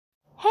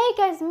Hey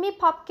guys, me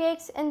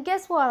Popcakes, and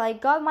guess what? I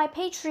got my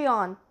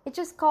Patreon. It's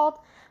just called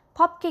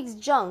Popcakes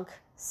Junk.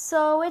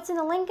 So it's in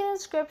the link in the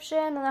description,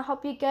 and I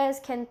hope you guys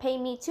can pay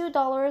me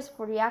 $2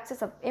 for the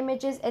access of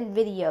images and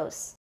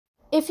videos.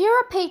 If you're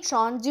a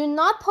patron, do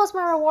not post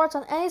my rewards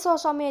on any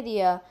social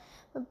media.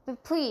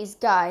 Please,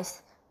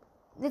 guys.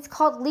 It's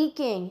called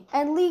leaking,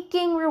 and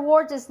leaking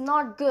rewards is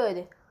not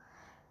good.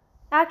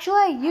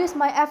 Actually, I used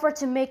my effort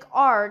to make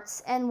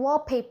arts and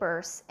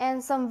wallpapers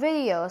and some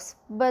videos,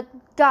 but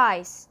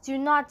guys, do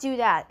not do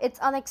that. It's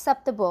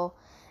unacceptable.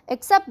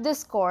 Except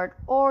Discord,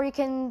 or you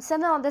can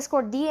send it on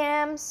Discord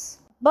DMs,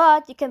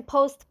 but you can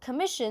post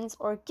commissions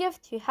or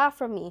gift you have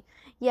from me.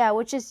 Yeah,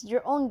 which is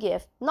your own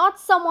gift, not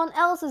someone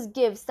else's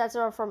gifts that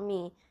are from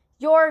me.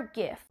 Your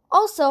gift.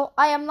 Also,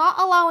 I am not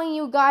allowing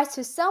you guys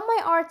to sell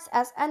my arts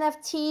as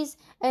NFTs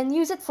and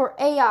use it for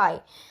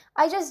AI.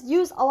 I just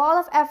use a lot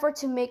of effort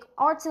to make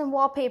arts and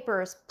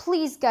wallpapers.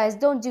 Please guys,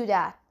 don't do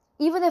that.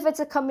 Even if it's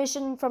a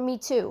commission from me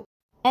too.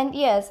 And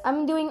yes,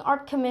 I'm doing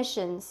art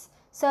commissions.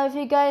 So if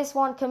you guys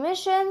want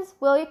commissions,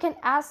 well, you can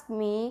ask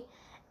me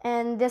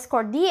in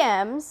Discord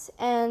DMs.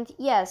 And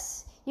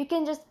yes, you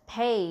can just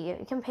pay.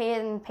 You can pay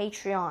it in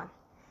Patreon.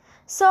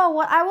 So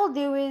what I will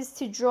do is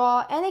to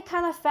draw any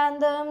kind of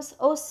fandoms,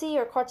 OC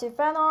or cartoon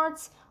fan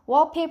arts,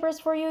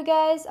 wallpapers for you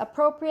guys,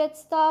 appropriate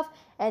stuff,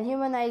 and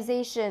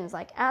humanizations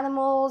like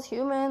animals,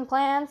 human,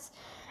 plants,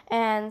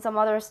 and some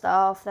other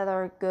stuff that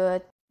are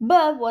good.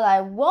 But what I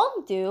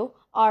won't do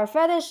are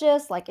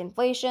fetishes like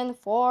inflation,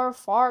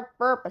 fart,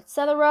 burp,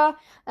 etc.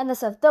 and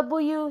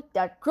SFW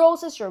that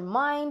grosses your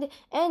mind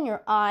and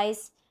your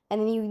eyes,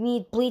 and then you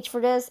need bleach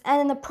for this,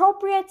 and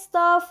inappropriate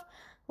stuff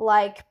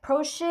like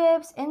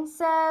pro-ships,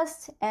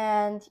 incest,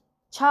 and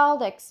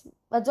child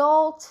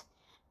adult,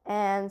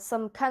 and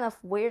some kind of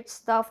weird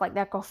stuff like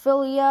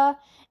necrophilia.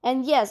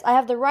 And yes, I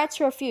have the right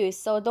to refuse,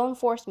 so don't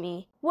force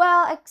me.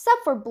 Well,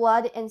 except for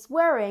blood and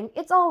swearing,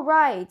 it's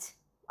alright.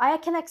 I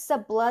can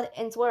accept blood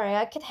and swearing,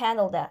 I can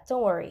handle that,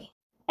 don't worry.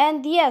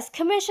 And yes,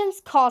 commissions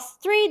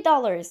cost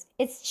 $3.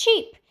 It's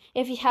cheap.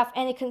 If you have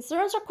any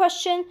concerns or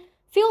questions,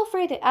 feel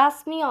free to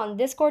ask me on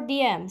Discord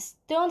DMs.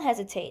 Don't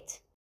hesitate.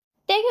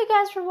 Thank you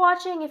guys for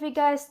watching. If you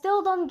guys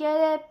still don't get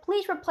it,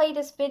 please replay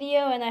this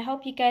video and I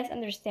hope you guys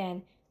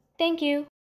understand. Thank you.